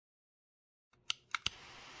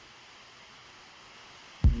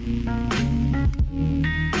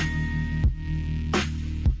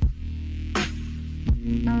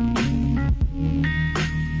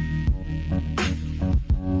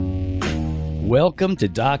Welcome to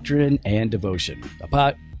Doctrine and Devotion.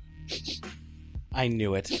 I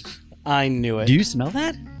knew it. I knew it. Do you smell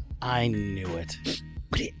that? I knew it.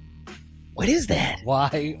 What is that?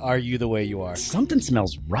 Why are you the way you are? Something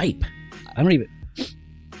smells ripe. I don't even...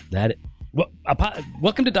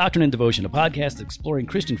 Welcome to Doctrine and Devotion, a podcast exploring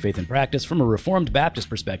Christian faith and practice from a Reformed Baptist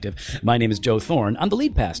perspective. My name is Joe Thorne. I'm the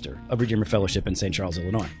lead pastor of Redeemer Fellowship in St. Charles,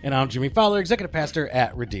 Illinois. And I'm Jimmy Fowler, executive pastor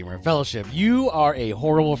at Redeemer Fellowship. You are a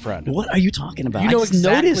horrible friend. What are you talking about? You know I just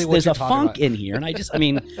exactly noticed what there's you're a talking funk about. in here, and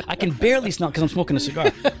I can barely smell because I'm smoking a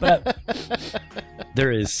cigar. But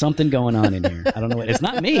there is something going on in here. I don't know what. It's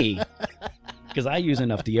not me because I use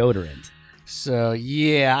enough deodorant. So,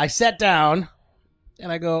 yeah, I sat down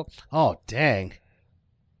and I go, oh, dang.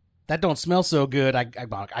 That don't smell so good. I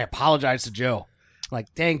apologize to Joe. I'm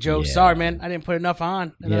like, dang, Joe, Yeah. sorry, man. I didn't put enough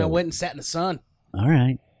on. And then Yeah. I went and sat in the sun. All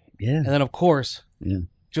right. Yeah. And then, of course, Yeah.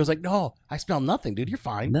 Joe's like, no, I smell nothing, dude. You're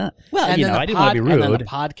fine. No. Well, And you then know, the I didn't want to be rude. And then the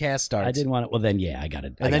podcast starts. I didn't want to. Well, then, yeah, I got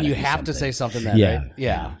it. And then you have to say something then, Yeah.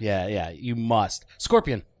 right? Yeah. You must.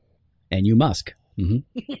 Scorpion. And you Musk. Mm-hmm.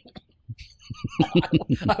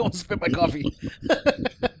 I almost spit my coffee.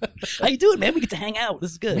 How you doing, man? We get to hang out.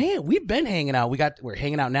 This is good. Man, we've been hanging out. We're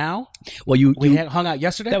hanging out now. Well, Hung out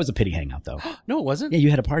yesterday. that was a pity hangout, though. No, it wasn't. Yeah, you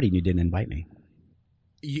had a party and you didn't invite me.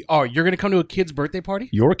 You're going to come to a kid's birthday party?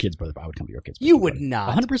 Your kid's birthday. I would come to your kid's birthday. You would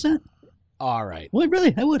not. 100%. All right. Well,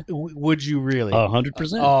 really, I would. Would you really?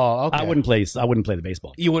 100%. Oh, okay. I wouldn't play the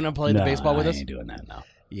baseball. You wouldn't have played the baseball with I us? ain't doing that. No.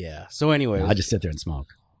 Yeah. So anyway. I'll just sit there and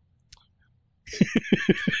smoke.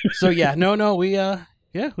 So yeah, no. We had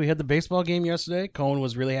the baseball game yesterday. Cohen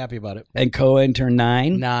was really happy about it. And Cohen turned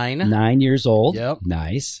 9. 9 years old. Yep.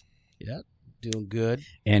 Nice. Yep. Doing good.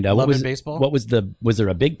 And what Loving was baseball. What was there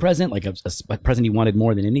a big present, like a present he wanted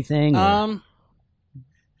more than anything? Or?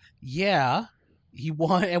 Yeah, he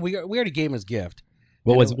won, and we already gave him his gift.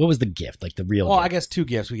 What was the gift? Like the real Well, gift? I guess two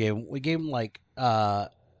gifts we gave him. We gave him like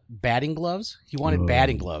batting gloves. He wanted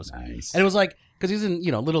batting gloves, Nice. and it was like because he's in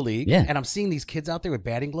little league. Yeah. And I'm seeing these kids out there with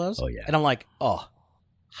batting gloves. Oh, yeah. And I'm like, oh,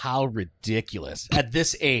 how ridiculous at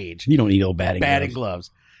this age. You don't need old batting gloves.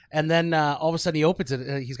 And then all of a sudden he opens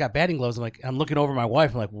it. He's got batting gloves. I'm looking over at my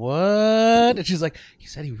wife. I'm like, what? And she's like, he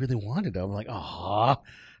said he really wanted them. I'm like, oh.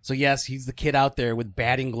 So yes, he's the kid out there with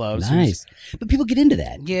batting gloves. Nice. But people get into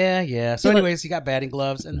that. Yeah. So Yeah, anyways, he got batting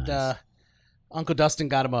gloves, and Nice. Uncle Dustin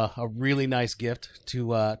got him a really nice gift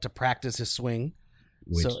to practice his swing.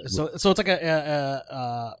 So it's like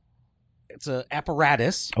it's a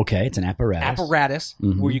apparatus. Okay, it's an apparatus.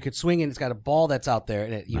 Mhm. Where you could swing, and it's got a ball that's out there,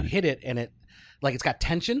 and you hit it, and it like it's got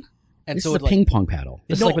tension. And This so is a it ping pong paddle.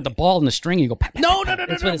 This is like with the ball and the string. You go. Pat, pat, No. pat, pat.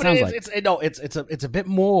 That's what it but sounds like. It's a bit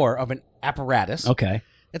more of an apparatus. Okay.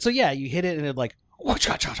 And so yeah, you hit it, and it like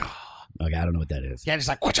cha-cha-cha. Okay, I don't know what that is. Yeah, just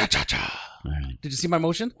like cha-cha-cha. All right. Did you see my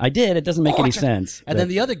motion? I did. It doesn't make any sense. And then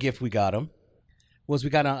the other gift we got him was we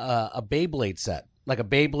got a Beyblade set. Like a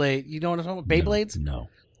Beyblade. You know what I'm talking about? Beyblades? No.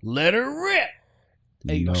 Let her rip.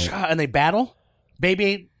 No. And they battle.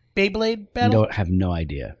 Beyblade battle? I have no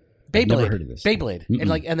idea. Beyblade. I've never heard of this. Beyblade.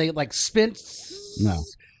 Mm-mm. And they like spin. No.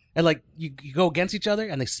 And like you go against each other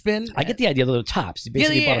and they spin. I get the idea. The little tops. You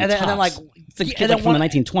basically bought them and then like tops. It's like, and then from the one-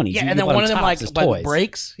 1920s. Yeah, You and then bought one of them tops like as toys.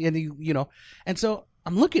 breaks, and and so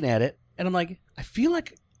I'm looking at it, and I'm like, I feel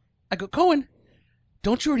like I go, Cohen,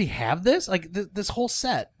 don't you already have this? Like this whole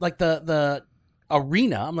set, like the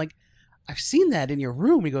arena. I'm like, I've seen that in your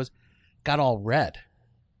room. He goes, got all red.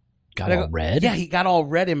 Got And I all go, red? Yeah, he got all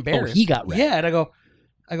red, embarrassed. Oh, he got red. Yeah, and I go,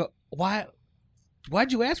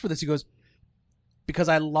 why'd you ask for this? He goes, because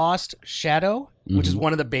I lost Shadow, which is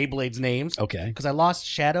one of the Beyblade's names. Okay. Because I lost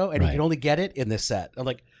Shadow, and Right. you can only get it in this set. I'm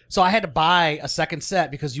like, so I had to buy a second set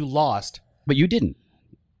because you lost. But you didn't.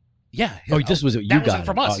 Yeah. Oh, this was you that got was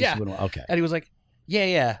from it. us. Oh, Yeah. this was- okay. And he was like,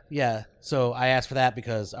 yeah. So I asked for that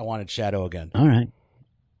because I wanted Shadow again. All right.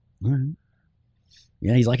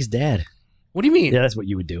 Yeah, he's like his dad. What do you mean? Yeah, that's what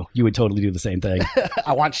you would do. You would totally do the same thing.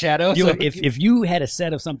 I want Shadow. You so would- if you had a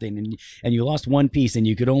set of something and you lost one piece and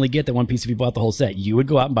you could only get that one piece if you bought the whole set, you would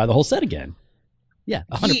go out and buy the whole set again. Yeah,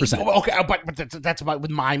 100%. Okay, but that's about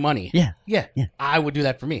with my money. Yeah. Yeah. I would do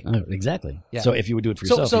that for me. Exactly. Yeah. So if you would do it for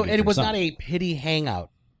yourself, So you'd do it for was yourself. not a pity hangout.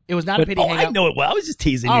 It was not a pity hangout. I know it well. I was just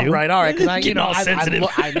teasing All you. right, because Getting all sensitive.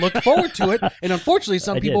 I looked forward to it, and unfortunately,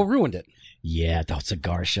 some I people did. ruined it. Yeah, the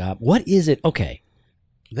cigar shop. What is it? Okay.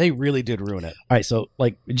 They really did ruin it. All right, so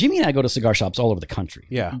like Jimmy and I go to cigar shops all over the country.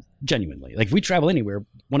 Yeah. Genuinely. Like if we travel anywhere,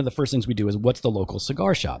 one of the first things we do is what's the local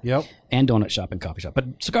cigar shop? Yep. And donut shop and coffee shop.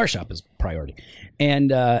 But cigar shop is priority.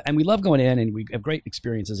 And we love going in and we have great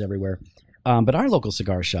experiences everywhere. But our local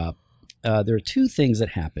cigar shop, there are two things that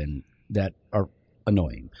happen that are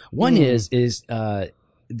annoying. One is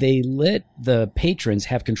they let the patrons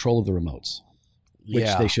have control of the remotes, which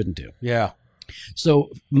they shouldn't do. Yeah. So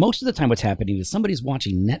most of the time what's happening is somebody's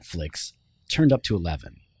watching Netflix turned up to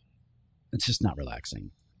 11. It's just not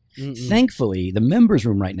relaxing. Mm-mm. Thankfully, the members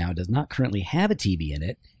room right now does not currently have a TV in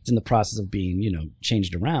it. It's in the process of being,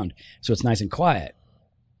 changed around. So it's nice and quiet.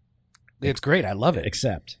 It's great. I love it.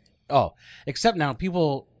 Except now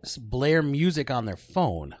people blare music on their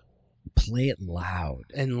phone. play it loud.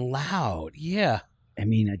 And loud. Yeah. I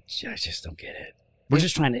mean, I just don't get it. We're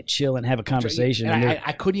just trying to chill and have a conversation. And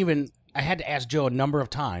I couldn't even, I had to ask Joe a number of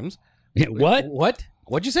times. What?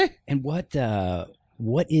 What'd you say? And what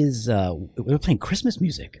is, we were playing Christmas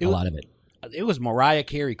music, a lot of it. It was Mariah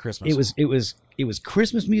Carey Christmas. It was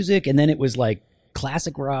Christmas music, and then it was like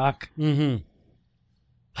classic rock. Mm-hmm.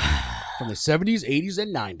 From the 70s, 80s,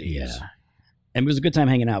 and 90s. Yeah. And it was a good time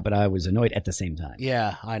hanging out, but I was annoyed at the same time.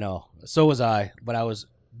 Yeah, I know. So was I, but I was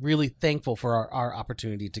really thankful for our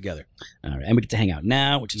opportunity together. All right, and we get to hang out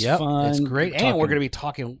now, which is fun. It's great. And we're going to be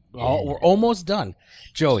talking. We're almost done,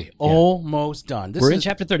 Joey. Almost done. We're in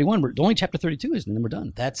chapter 31. Only chapter 32 is, and then we're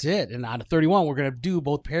done. That's it. And out of 31, we're going to do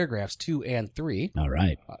both paragraphs 2 and 3. All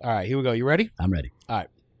right. Here we go. You ready? I'm ready. All right.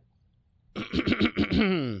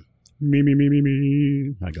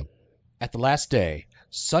 Me. I go. At the last day,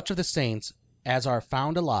 such of the saints as are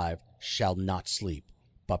found alive shall not sleep,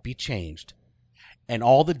 but be changed. And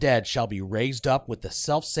all the dead shall be raised up with the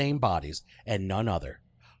selfsame bodies, and none other,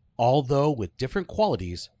 although with different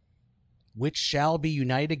qualities, which shall be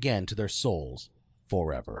united again to their souls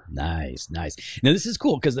forever. Nice. Now, this is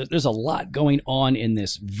cool because there's a lot going on in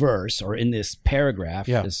this verse or in this paragraph.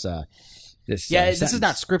 Yeah. This is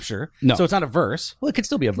not scripture, No. so it's not a verse. Well, it could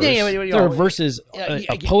still be a verse. Yeah, there are verses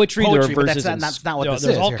of poetry. There are but verses. that's not what this is.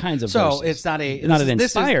 There's all here. kinds of so verses. it's not an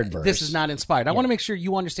inspired verse. This is not inspired. I want to make sure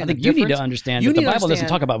you I understand. think the you difference. need to understand that the Bible doesn't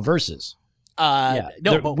talk about verses.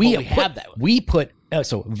 But we have that. We put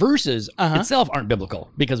so verses itself aren't biblical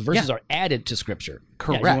because verses are added to Scripture.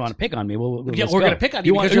 Correct. Yeah, if you want to pick on me? We're going to pick on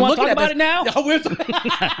you. You want to talk about it now? No,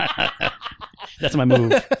 That's my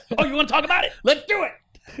move. Oh, you want to talk about it? Let's do it.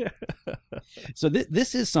 So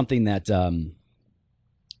this is something that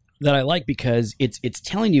that I like because it's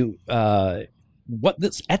telling you what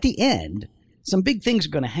this at the end. Some big things are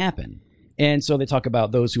going to happen. And so they talk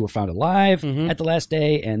about those who were found alive at the last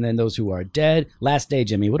day, and then those who are dead. Last day,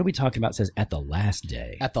 Jimmy. What are we talking about? It says at the last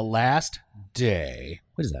day. At the last day.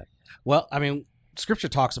 What is that? Well, I mean, Scripture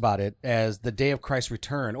talks about it as the day of Christ's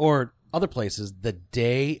return, or other places, the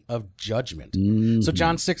day of judgment. Mm-hmm. So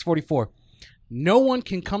John 6:44. No one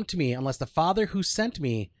can come to me unless the Father who sent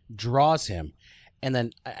me draws him,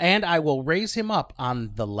 and I will raise him up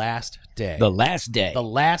on the last day. The last day. The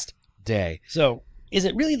last day. So, is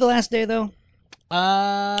it really the last day though?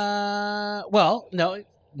 Well,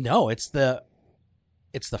 no, it's the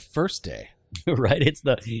first day. Right? It's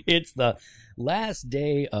the last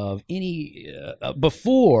day of any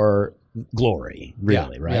before glory,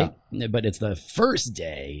 really, right? Yeah. But it's the first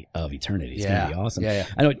day of eternity. It's going to be awesome. Yeah.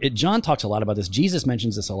 I know John talks a lot about this. Jesus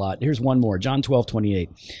mentions this a lot. Here's one more. John 12:28.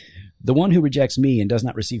 The one who rejects me and does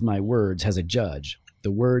not receive my words has a judge.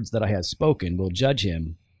 The words that I have spoken will judge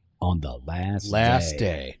him on the last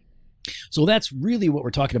day. So that's really what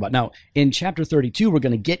we're talking about. Now, in chapter 32, we're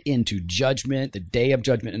going to get into judgment, the day of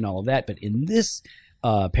judgment and all of that. But in this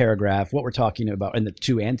paragraph, what we're talking about in the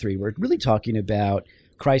 2 and 3, we're really talking about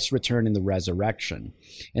Christ's return and the resurrection.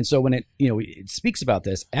 And so when it speaks about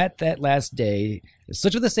this, at that last day,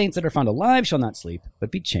 such of the saints that are found alive shall not sleep,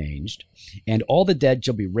 but be changed, and all the dead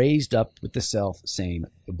shall be raised up with the self-same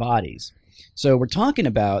bodies. So we're talking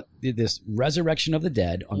about this resurrection of the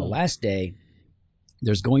dead on the last day.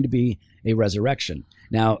 There's going to be a resurrection.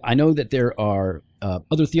 Now, I know that there are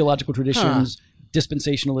other theological traditions,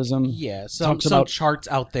 dispensationalism. Yeah, some charts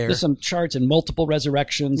out there. There's some charts and multiple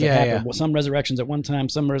resurrections that happen. Some resurrections at one time,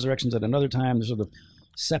 some resurrections at another time. They're sort of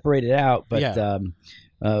separated out. But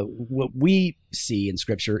what we see in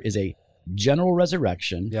Scripture is a general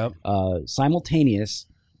resurrection, simultaneous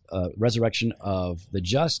resurrection of the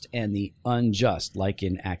just and the unjust, like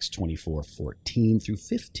in Acts 24:14 through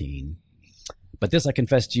 15. But this I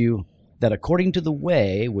confess to you, that according to the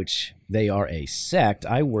way, which they are a sect,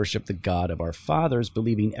 I worship the God of our fathers,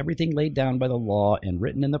 believing everything laid down by the law and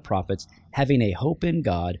written in the prophets, having a hope in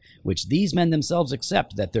God, which these men themselves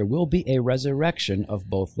accept, that there will be a resurrection of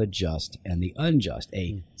both the just and the unjust.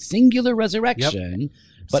 A singular resurrection,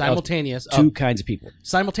 but simultaneous of two kinds of people.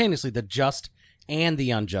 Simultaneously, the just and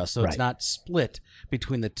the unjust. So it's Right. not split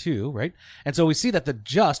between the two, right? And so we see that the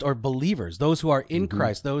just are believers, those who are in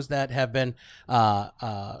Christ, those that have been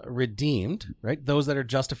redeemed, right? Those that are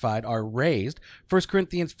justified are raised. 1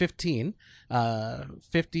 Corinthians 15,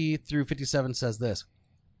 50 through 57 says this.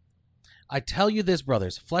 I tell you this,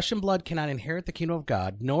 brothers, flesh and blood cannot inherit the kingdom of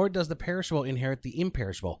God, nor does the perishable inherit the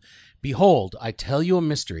imperishable. Behold, I tell you a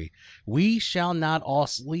mystery. We shall not all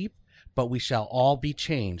sleep, but we shall all be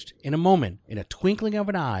changed in a moment, in a twinkling of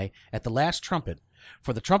an eye, at the last trumpet.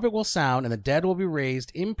 For the trumpet will sound, and the dead will be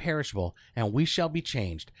raised imperishable, and we shall be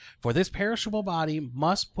changed. For this perishable body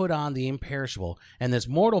must put on the imperishable, and this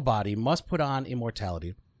mortal body must put on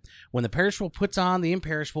immortality. When the perishable puts on the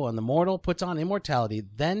imperishable, and the mortal puts on immortality,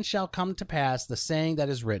 then shall come to pass the saying that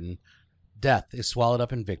is written, Death is swallowed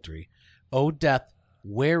up in victory. O death,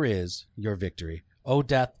 where is your victory? O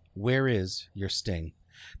death, where is your sting?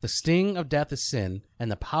 The sting of death is sin,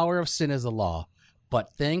 and the power of sin is the law.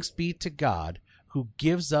 But thanks be to God, who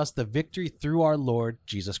gives us the victory through our Lord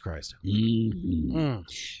Jesus Christ.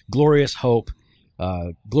 Glorious hope,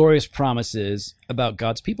 glorious promises about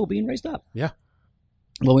God's people being raised up. Yeah.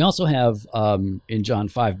 Well, we also have in John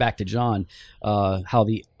 5, back to John, how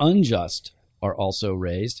the unjust are also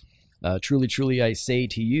raised. Truly, truly, I say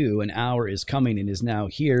to you, an hour is coming and is now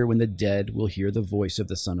here when the dead will hear the voice of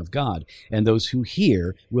the Son of God, and those who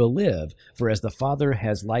hear will live. For as the Father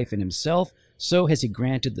has life in himself, so has he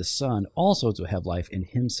granted the Son also to have life in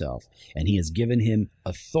himself. And he has given him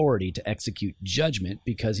authority to execute judgment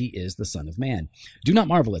because he is the Son of Man. Do not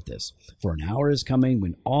marvel at this, for an hour is coming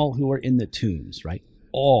when all who are in the tombs, right?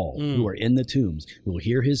 All who are in the tombs will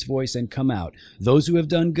hear his voice and come out, those who have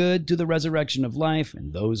done good to the resurrection of life,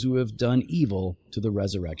 and those who have done evil to the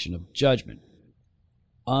resurrection of judgment.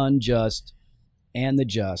 Unjust and the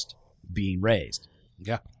just being raised.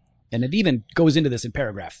 Yeah. And it even goes into this in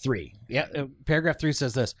paragraph 3. Yeah. Paragraph 3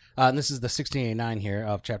 says this, and this is the 1689 here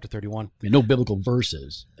of chapter 31. And no biblical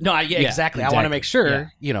verses. No, exactly. I want to make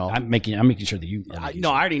sure, I'm making sure that you. I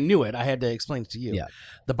already knew it. I had to explain it to you. Yeah.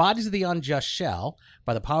 The bodies of the unjust shall,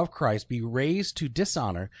 by the power of Christ, be raised to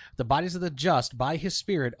dishonor, the bodies of the just by his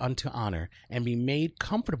Spirit unto honor, and be made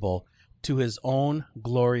comfortable to his own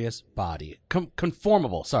glorious body.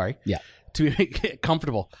 Conformable, sorry. Yeah. To be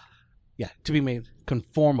comfortable. Yeah, to be made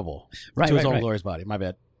conformable to his own glorious body. My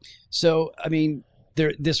bad. So, I mean,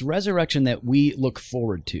 this resurrection that we look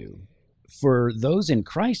forward to, for those in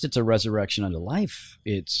Christ, it's a resurrection unto life.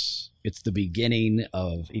 It's the beginning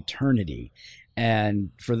of eternity.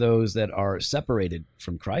 And for those that are separated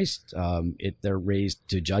from Christ, they're raised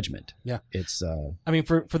to judgment. Yeah. It's I mean,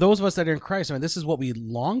 for those of us that are in Christ, I mean, this is what we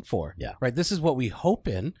long for. Yeah. Right. This is what we hope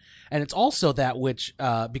in. And it's also that which,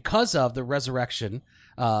 because of the resurrection,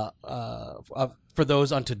 for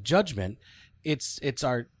those unto judgment, it's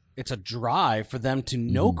a drive for them to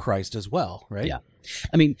know Christ as well. Right. Yeah.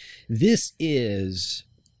 I mean, this is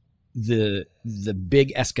the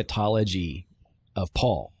big eschatology of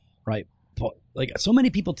Paul, right? Like so many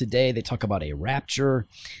people today, they talk about a rapture,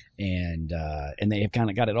 and they have kind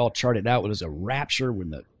of got it all charted out. What is a rapture? When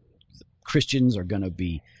the Christians are going to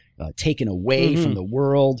be taken away from the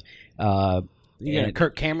world. You got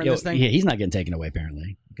Kirk Cameron this thing? Yeah, he's not getting taken away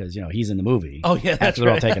apparently because he's in the movie. Oh yeah, that's after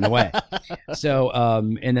they're all taken away. So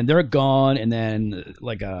and then they're gone, and then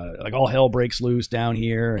like all hell breaks loose down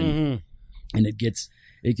here, and it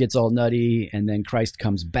gets all nutty, and then Christ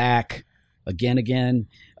comes back again,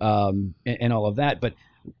 and all of that. But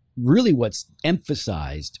really what's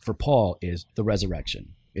emphasized for Paul is the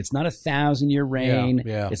resurrection. It's not 1,000-year reign.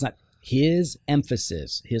 Yeah. It's not his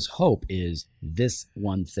emphasis. His hope is this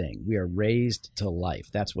one thing. We are raised to life.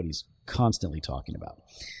 That's what he's constantly talking about.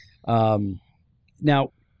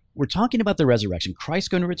 Now, we're talking about the resurrection. Christ's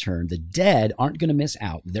going to return. The dead aren't going to miss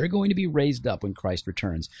out. They're going to be raised up when Christ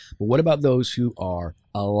returns. But what about those who are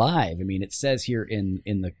alive? I mean, it says here in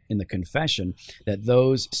the confession that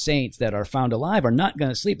those saints that are found alive are not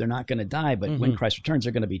going to sleep. They're not going to die. But when Christ returns,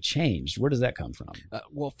 they're going to be changed. Where does that come from?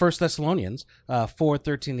 Well, 1 Thessalonians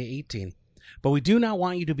 4:13-18. But we do not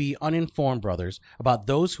want you to be uninformed, brothers, about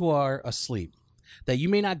those who are asleep, that you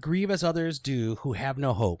may not grieve as others do who have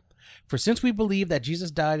no hope. For since we believe that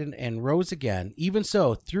Jesus died and rose again, even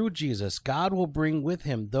so, through Jesus, God will bring with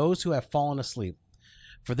him those who have fallen asleep.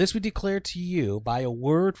 For this we declare to you by a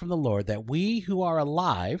word from the Lord, that we who are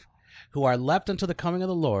alive, who are left until the coming of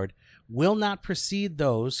the Lord, will not precede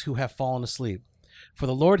those who have fallen asleep. For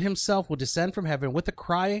the Lord himself will descend from heaven with a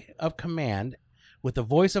cry of command, with the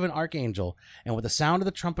voice of an archangel, and with the sound of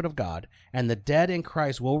the trumpet of God, and the dead in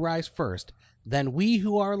Christ will rise first. Then we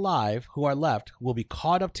who are alive, who are left, will be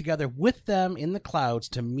caught up together with them in the clouds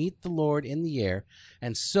to meet the Lord in the air,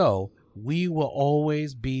 and so we will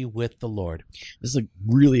always be with the Lord. This is a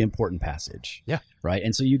really important passage. Yeah. Right.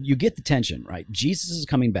 And so you get the tension, right? Jesus is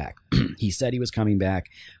coming back. He said he was coming back.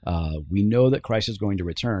 We know that Christ is going to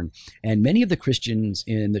return. And many of the Christians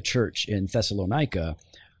in the church in Thessalonica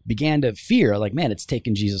began to fear, like, man, it's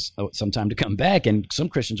taken Jesus some time to come back, and some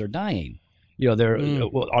Christians are dying. Are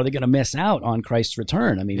they going to miss out on Christ's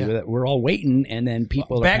return? I mean, we're all waiting, and then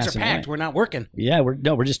people bags are are packed. away. We're not working. Yeah,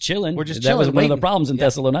 we're just chilling. We're just That was chilling, one of the waiting. problems in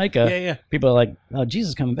Thessalonica. Yeah. People are like, oh, Jesus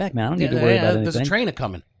is coming back, man. I don't need to worry about anything. There's a train a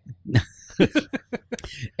coming.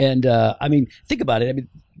 And I mean, think about it. I mean,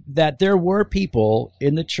 that there were people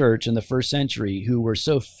in the church in the first century who were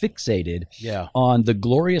so fixated on the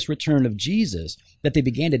glorious return of Jesus that they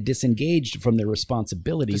began to disengage from their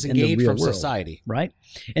responsibilities in the real from world, society. right?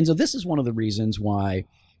 And so this is one of the reasons why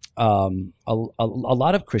a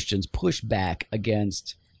lot of Christians push back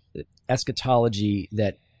against eschatology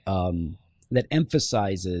that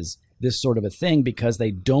emphasizes this sort of a thing, because they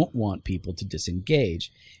don't want people to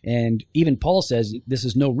disengage. And even Paul says this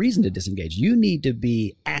is no reason to disengage. You need to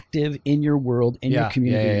be active in your world, in your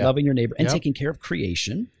community, loving your neighbor, and taking care of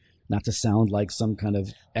creation. Not to sound like some kind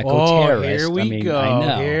of eco-terrorist. Here we go. I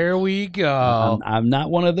know. Here we go. I'm not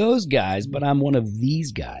one of those guys, but I'm one of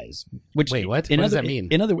these guys. Which, wait, what? What does that mean?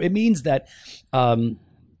 It means that the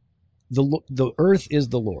earth is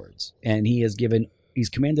the Lord's, and He's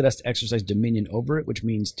commanded us to exercise dominion over it, which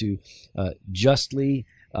means to justly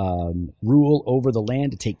rule over the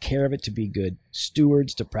land, to take care of it, to be good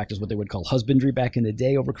stewards, to practice what they would call husbandry back in the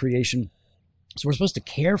day over creation. So we're supposed to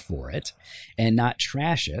care for it and not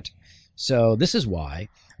trash it. So this is why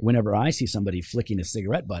whenever I see somebody flicking a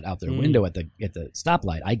cigarette butt out their window at the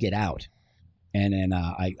stoplight, I get out. And then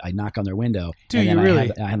I knock on their window, and then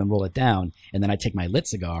I have them roll it down, and then I take my lit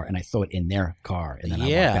cigar and I throw it in their car, and then I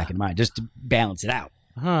walk back in mine, just to balance it out,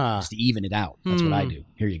 just to even it out. That's what I do.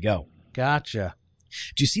 Here you go. Gotcha.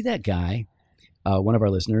 Do you see that guy, one of our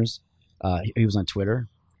listeners, he was on Twitter,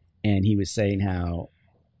 and he was saying how,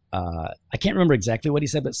 I can't remember exactly what he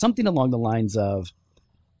said, but something along the lines of,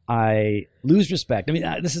 I lose respect. I mean,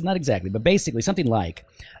 this is not exactly, but basically something like,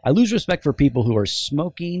 I lose respect for people who are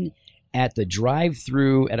smoking at the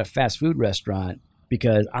drive-through at a fast food restaurant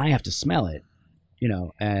because I have to smell it,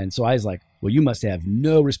 And so I was like, well, you must have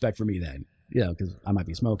no respect for me then, because I might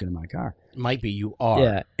be smoking in my car. Might be, you are.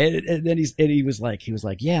 Yeah. And then he was like,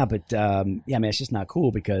 yeah, but man, it's just not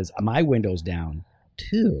cool because my window's down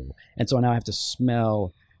too. And so now I have to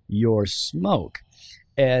smell your smoke.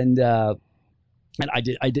 And I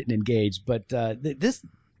didn't engage, but the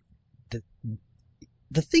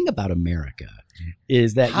thing about America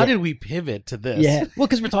is that how did we pivot to this? Yeah, well,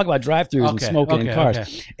 because we're talking about drive-thrus and smoking in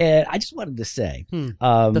cars, and I just wanted to say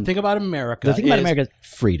the thing about America. Is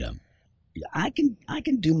freedom. I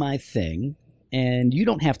can do my thing, and you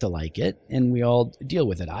don't have to like it, and we all deal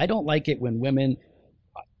with it. I don't like it when women,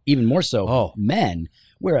 even more so, men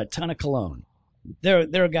wear a ton of cologne.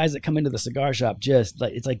 There are guys that come into the cigar shop just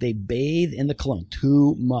like, it's like they bathe in the cologne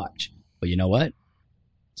too much. But you know what?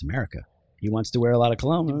 It's America. He wants to wear a lot of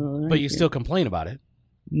cologne. But you still complain about it.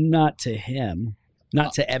 Not to him.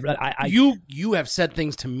 Not to everyone. You have said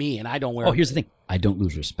things to me, and I don't wear. Oh, here's the thing. I don't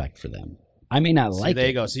lose respect for them. I may not like it. There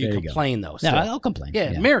you go. So you complain, though. No, I'll complain.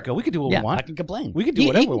 Yeah, America, we can do what we want. I can complain. We can do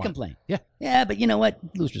whatever we want. Complain. Yeah. Yeah, but you know what?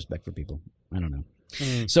 Lose respect for people. I don't know.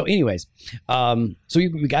 So anyways, so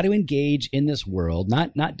we got to engage in this world,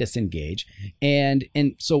 not disengage. And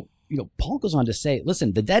so, Paul goes on to say,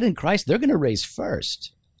 listen, the dead in Christ, they're going to raise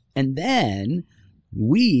first. And then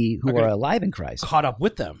we who are alive in Christ caught up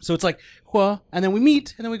with them. So it's like, and then we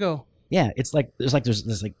meet, and then we go. Yeah, it's like there's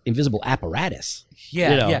this invisible apparatus.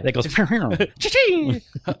 Yeah, that goes. Cha-ching!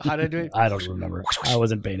 How did I do it? I don't remember. I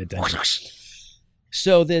wasn't paying attention.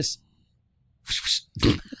 So this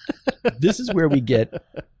is where we get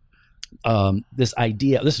this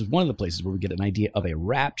idea. This is one of the places where we get an idea of a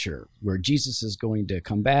rapture, where Jesus is going to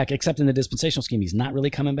come back. Except in the dispensational scheme, he's not really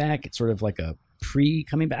coming back. It's sort of like a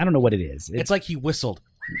pre-coming back. I don't know what it is. It's like he whistled.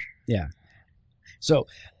 Yeah. So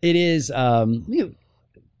it is.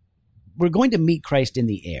 We're going to meet Christ in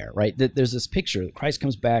the air, right? There's this picture that Christ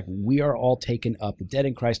comes back. We are all taken up. The dead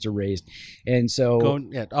in Christ are raised, and so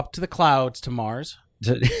going up to the clouds to Mars.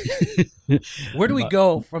 Where do we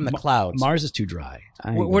go from the clouds? Mars is too dry.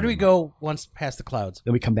 Where do we go once past the clouds?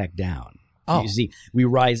 Then we come back down. Oh. You see, we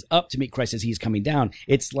rise up to meet Christ as he's coming down.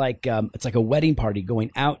 It's like a wedding party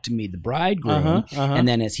going out to meet the bridegroom, and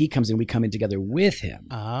then as he comes in, we come in together with him.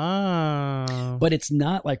 But it's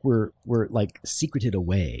not like we're like secreted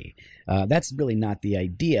away. That's really not the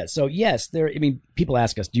idea. So yes, people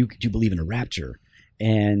ask us, do you believe in a rapture?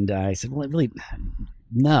 And I said, well, really,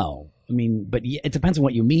 No, I mean, but it depends on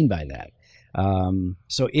what you mean by that.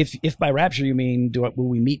 So if by rapture you mean will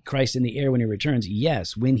we meet Christ in the air when he returns?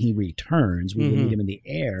 Yes, when he returns, we will meet him in the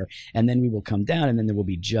air, and then we will come down, and then there will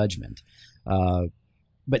be judgment.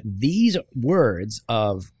 But these words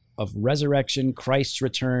of resurrection, Christ's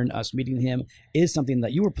return, us meeting him, is something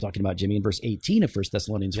that you were talking about, Jimmy, in verse 18 of 1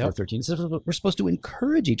 Thessalonians 4:13. It says we're supposed to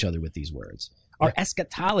encourage each other with these words. Our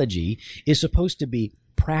eschatology is supposed to be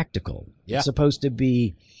practical. Yeah. It's supposed to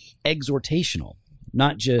be exhortational,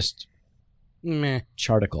 not just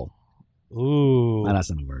chartical. Ooh. No,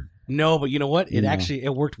 that's not a word. No, but you know what? It actually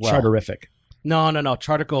worked well. Charterific. No.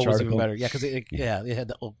 Charticle was even better. Yeah, because it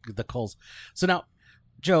had the coals. So now,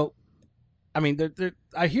 Joe, I mean,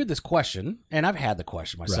 I hear this question, and I've had the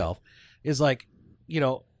question myself, is like,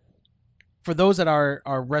 for those that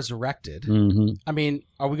are resurrected, I mean,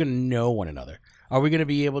 are we going to know one another? Are we going to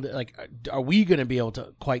be able to, are we going to be able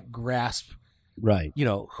to quite grasp,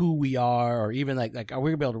 who we are, or even like are we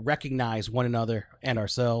going to be able to recognize one another and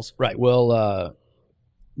ourselves? Right. Well,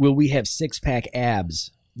 will we have 6-pack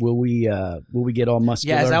abs? Will we get all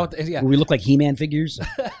muscular? Yeah, is that Will we look like He-Man figures?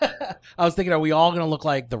 I was thinking, are we all going to look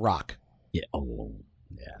like The Rock? Yeah. Oh,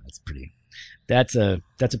 yeah. That's pretty. That's a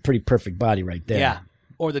pretty perfect body right there. Yeah.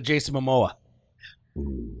 Or the Jason Momoa.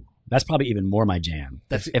 Ooh, that's probably even more my jam.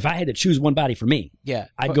 If I had to choose one body for me,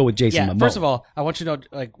 I'd go with Jason Momoa. First of all, I want you to know,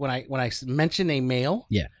 like when I mention a male,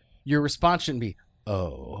 your response shouldn't be,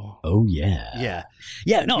 oh yeah.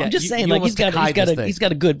 No, I'm just saying, like he's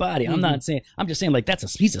got a good body. I'm not saying. I'm just saying, like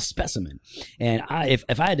he's a specimen. And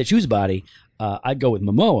if I had to choose a body, I'd go with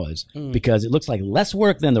Momoa's because it looks like less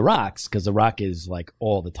work than The Rock's, because The Rock is like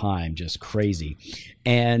all the time just crazy.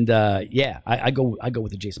 And I go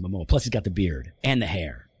with the Jason Momoa. Plus he's got the beard and the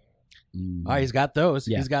hair. Oh, he's got those.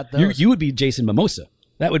 Yeah. He's got those. You would be Jason Mimosa.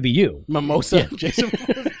 That would be you. Mimosa, Jason.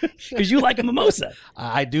 Because you like a mimosa.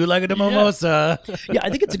 I do like a mimosa. Yeah, I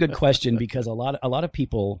think it's a good question because a lot of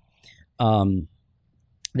people,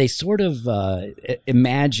 they sort of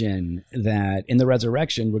imagine that in the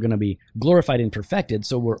resurrection we're going to be glorified and perfected.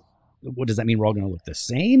 So what does that mean? We're all going to look the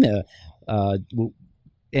same.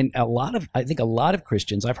 And I think a lot of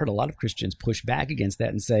Christians, I've heard a lot of Christians push back against that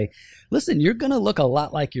and say, listen, you're going to look a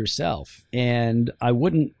lot like yourself, and I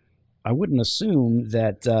wouldn't assume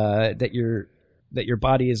that your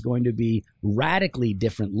body is going to be radically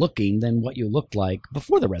different looking than what you looked like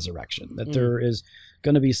before the resurrection. That there is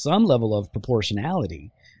going to be some level of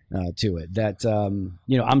proportionality to it. That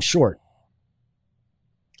I'm short.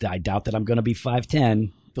 I doubt that I'm going to be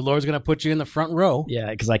 5'10". The Lord's going to put you in the front row. Yeah,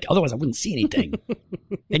 because otherwise I wouldn't see anything.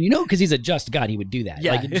 And because he's a just God, he would do that.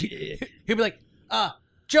 Yeah, he'd be like,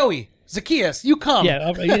 Joey, Zacchaeus, you come. Yeah,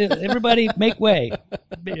 everybody make way.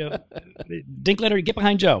 Dinkletter, get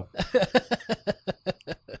behind Joe.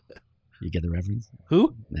 You get the reference?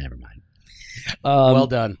 Who? Never mind. Well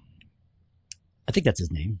done. I think that's his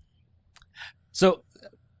name. So,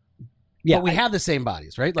 but we have the same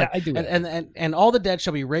bodies, right? Like, I do. And all the dead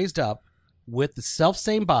shall be raised up with the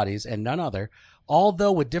self-same bodies and none other,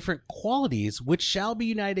 although with different qualities, which shall be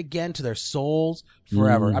united again to their souls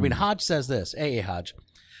forever. I mean, Hodge says this, A.A. Hodge,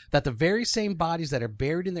 that the very same bodies that are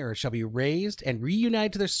buried in the earth shall be raised and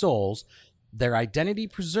reunited to their souls, their identity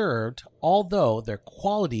preserved, although their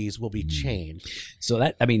qualities will be changed.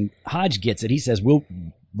 So Hodge gets it. He says, we'll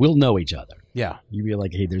know each other. Yeah. You'd be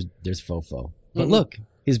like, hey, there's Fofo. But look,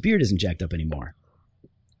 his beard isn't jacked up anymore.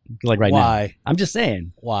 Like right now. Why? I'm just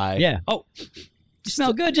saying. Why? Yeah. Oh, you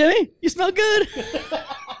smell good, Jimmy. You smell good.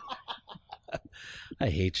 I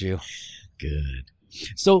hate you. Good.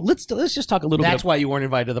 So let's just talk a little bit. That's why you weren't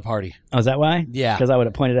invited to the party. Oh, is that why? Yeah. Because I would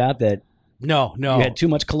have pointed out that no, you had too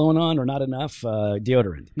much cologne on or not enough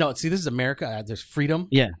deodorant. No, see, this is America. There's freedom.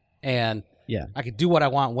 Yeah. And yeah, I can do what I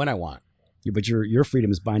want when I want. Yeah, but your freedom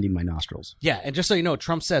is binding my nostrils. Yeah, and just so you know,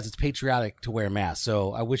 Trump says it's patriotic to wear a mask.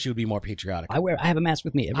 So I wish you would be more patriotic. I have a mask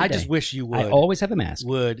with me every day. I just wish you would. I always have a mask.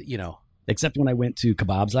 Except when I went to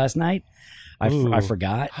kebabs last night, I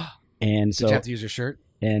forgot, and so did you have to use your shirt?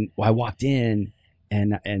 And I walked in,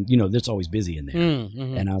 and it's always busy in there,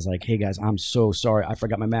 and I was like, "Hey guys, I'm so sorry, I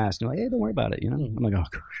forgot my mask." And they're like, "Hey, don't worry about it," I'm like, "Oh,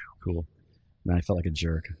 cool." And I felt like a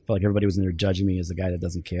jerk. I felt like everybody was in there judging me as the guy that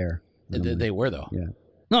doesn't care. They were though. Yeah.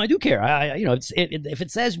 No, I do care. If it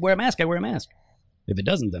says wear a mask, I wear a mask. If it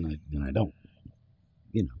doesn't, then I don't.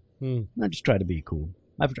 I just try to be cool.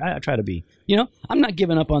 I try to be. I'm not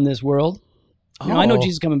giving up on this world. I know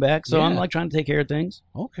Jesus is coming back, so I'm like trying to take care of things.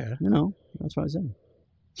 Okay. That's what I said.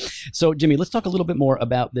 So, Jimmy, let's talk a little bit more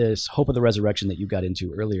about this hope of the resurrection that you got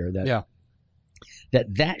into earlier.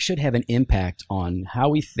 That should have an impact on how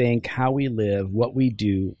we think, how we live, what we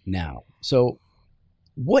do now. So,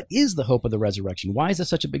 what is the hope of the resurrection? Why is this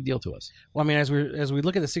such a big deal to us? Well, I mean, as we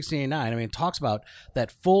look at the 1689, I mean, it talks about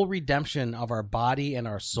that full redemption of our body and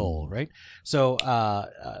our soul, right? So,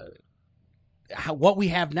 what we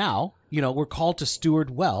have now, we're called to steward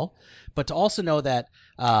well, but to also know that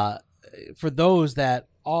for those that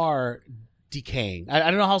are decaying,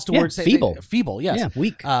 I don't know how else to word say feeble, yes, Yeah,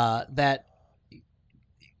 weak. That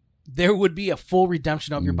there would be a full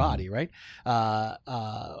redemption of your body, right?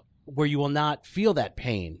 Where you will not feel that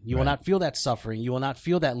pain, you will not feel that suffering, you will not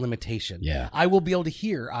feel that limitation. Yeah. I will be able to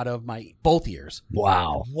hear out of my both ears.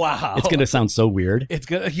 Wow. Wow. It's going to sound so weird. It's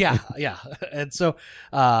good. Yeah. Yeah. And so,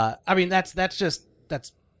 I mean, that's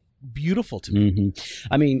beautiful to me.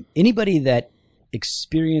 Mm-hmm. I mean, anybody that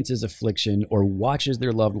experiences affliction or watches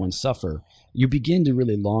their loved ones suffer, you begin to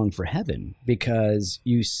really long for heaven, because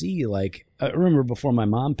you see, like, I remember before my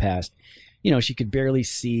mom passed, she could barely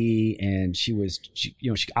see, and she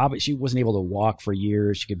wasn't able to walk for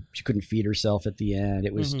years. She couldn't feed herself at the end.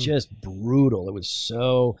 It was just brutal. It was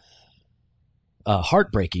so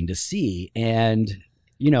heartbreaking to see. And,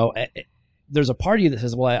 there's a part of you that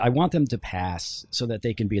says, well, I want them to pass so that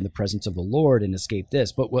they can be in the presence of the Lord and escape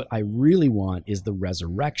this. But what I really want is the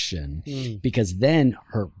resurrection, because then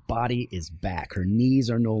her body is back. Her knees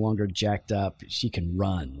are no longer jacked up. She can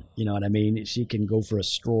run. You know what I mean? She can go for a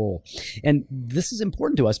stroll. And this is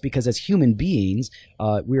important to us because as human beings,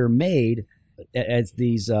 we are made as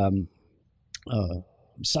these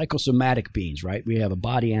psychosomatic beings, right? We have a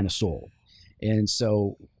body and a soul. And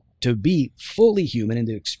so to be fully human and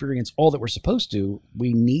to experience all that we're supposed to,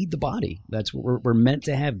 we need the body. That's what we're meant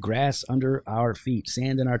to have: grass under our feet,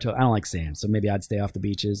 sand in our toes. I don't like sand, so maybe I'd stay off the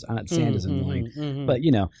beaches. Sand is annoying. But,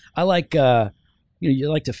 I like,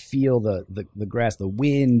 you like to feel the grass, the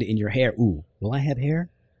wind in your hair. Ooh, will I have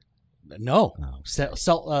hair? No.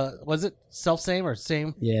 Was it self-same or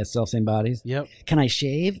same? Yeah, self-same bodies. Yep. Can I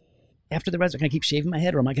shave after the resurrection? Can I keep shaving my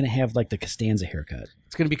head, or am I going to have like the Costanza haircut?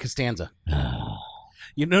 It's going to be Costanza. No.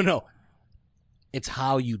 It's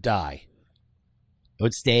how you die. Oh,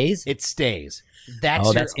 it stays? It stays.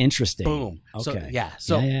 That's that's interesting. Boom. Okay.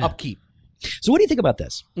 So upkeep. So what do you think about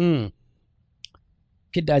this? Mm.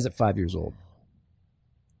 Kid dies at 5 years old.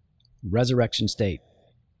 Resurrection state.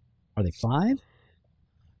 Are they 5?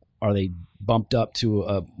 Are they bumped up to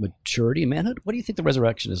a maturity, manhood? What do you think the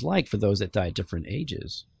resurrection is like for those that die at different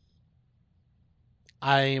ages?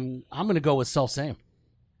 I'm going to go with self-same.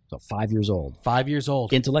 So 5 years old. 5 years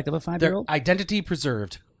old. Intellect of a 5-year-old? Identity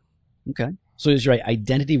preserved. Okay. So is your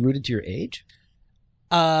identity rooted to your age?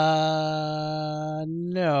 No.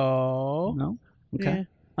 No? Okay. Yeah.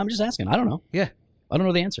 I'm just asking. I don't know. Yeah. I don't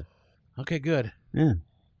know the answer. Okay, good. Yeah.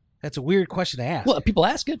 That's a weird question to ask. Well, people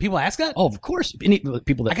ask it. People ask that? Oh, of course. People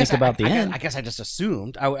that think about the end. I guess I just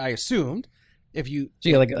assumed. I assumed if you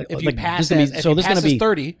pass as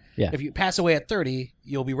 30, yeah. If you pass away at 30,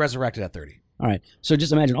 you'll be resurrected at 30. All right. So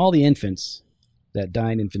just imagine all the infants that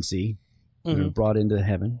die in infancy and are brought into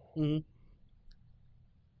heaven. Mm-hmm.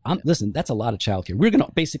 Listen, that's a lot of childcare. We're going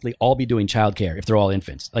to basically all be doing childcare if they're all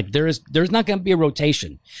infants. Like there's not going to be a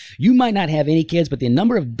rotation. You might not have any kids, but the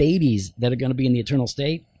number of babies that are going to be in the eternal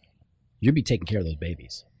state, you'll be taking care of those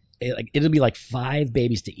babies. It'll be like 5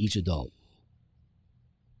 babies to each adult.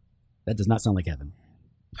 That does not sound like heaven.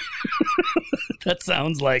 That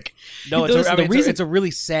sounds like it's a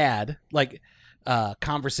really sad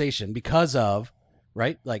conversation because of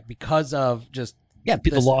just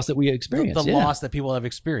the loss that we experience, the loss that people have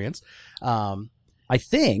experienced. I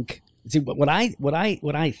think. See what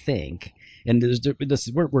I think, and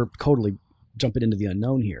we're totally jumping into the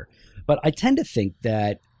unknown here, but I tend to think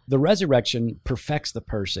that the resurrection perfects the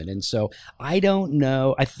person, and so I don't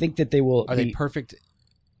know. I think that they will. Are they perfect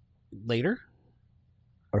later?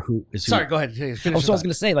 Or who is who? Sorry, go ahead. Finish I was going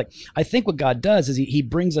to say, I think what God does is he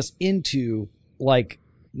brings us into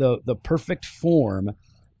the perfect form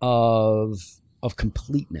of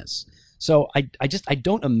completeness. So I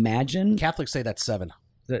don't imagine. Catholics say that's 7.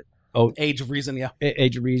 Age of reason, yeah.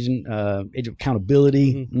 Age of reason, age of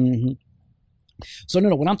accountability. Mm-hmm. Mm-hmm. So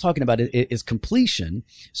no, what I'm talking about is completion,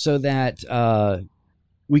 so that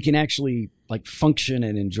we can actually function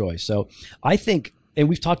and enjoy. So I think. And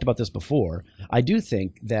we've talked about this before. I do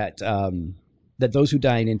think that that those who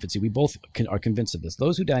die in infancy, we both are convinced of this.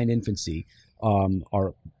 Those who die in infancy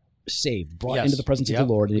are saved, brought into the presence of the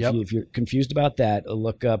Lord. And if you're confused about that,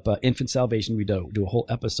 look up infant salvation. We do a whole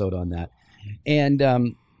episode on that.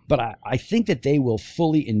 And but I think that they will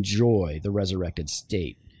fully enjoy the resurrected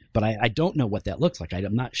state. But I don't know what that looks like.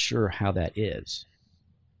 I'm not sure how that is.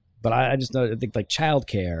 But I just know, I think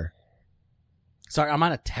childcare. Sorry, I'm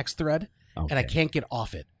on a text thread. Okay. And I can't get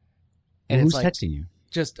off it. And who's texting you?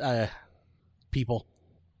 Just people.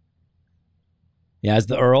 Yeah, is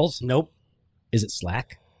the Earls? Nope. Is it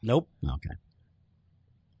Slack? Nope. Okay.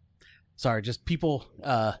 Sorry, just people.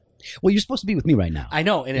 Well, you're supposed to be with me right now. I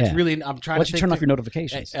know, and it's really. I'm trying Why to don't you turn off your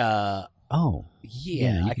notifications? Yeah, you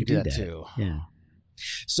I can could do that too. Yeah.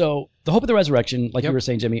 So the hope of the resurrection, like you were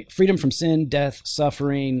saying, Jimmy, freedom from sin, death,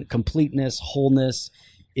 suffering, completeness, wholeness.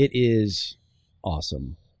 It is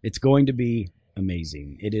awesome. It's going to be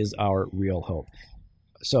amazing. It is our real hope.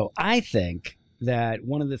 So I think that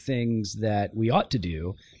one of the things that we ought to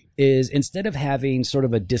do is, instead of having sort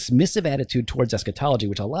of a dismissive attitude towards eschatology,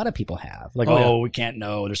 which a lot of people have, like, we can't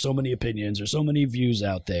know, there's so many opinions, there's so many views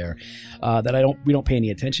out there, that we don't pay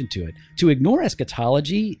any attention to it. To ignore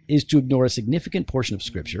eschatology is to ignore a significant portion of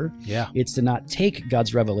Scripture. Yeah. It's to not take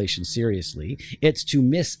God's revelation seriously. It's to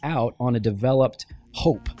miss out on a developed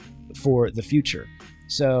hope for the future.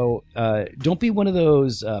 So don't be one of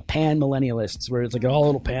those pan-millennialists where it's like,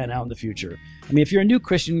 it'll pan out in the future. I mean, if you're a new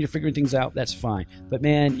Christian, you're figuring things out, that's fine. But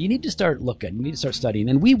man, you need to start looking. You need to start studying.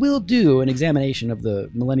 And we will do an examination of the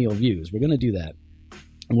millennial views. We're going to do that.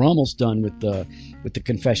 And we're almost done with the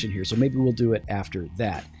confession here, so maybe we'll do it after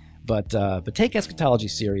that. But take eschatology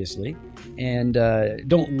seriously, and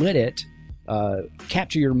don't let it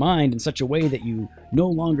capture your mind in such a way that you no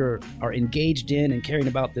longer are engaged in and caring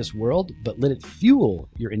about this world, but let it fuel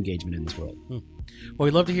your engagement in this world. Well,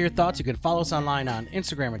 we'd love to hear your thoughts. You can follow us online on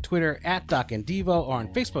Instagram and Twitter at Doc and Devo, or on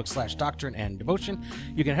Facebook /Doctrine and Devotion.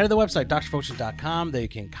 You can head to the website, drdevotion.com. There you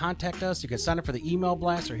can contact us. You can sign up for the email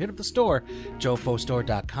blast or hit up the store,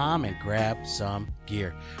 jofostore.com, and grab some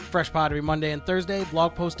gear. Fresh pod every Monday and Thursday.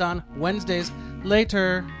 Blog post on Wednesdays.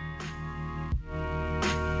 Later.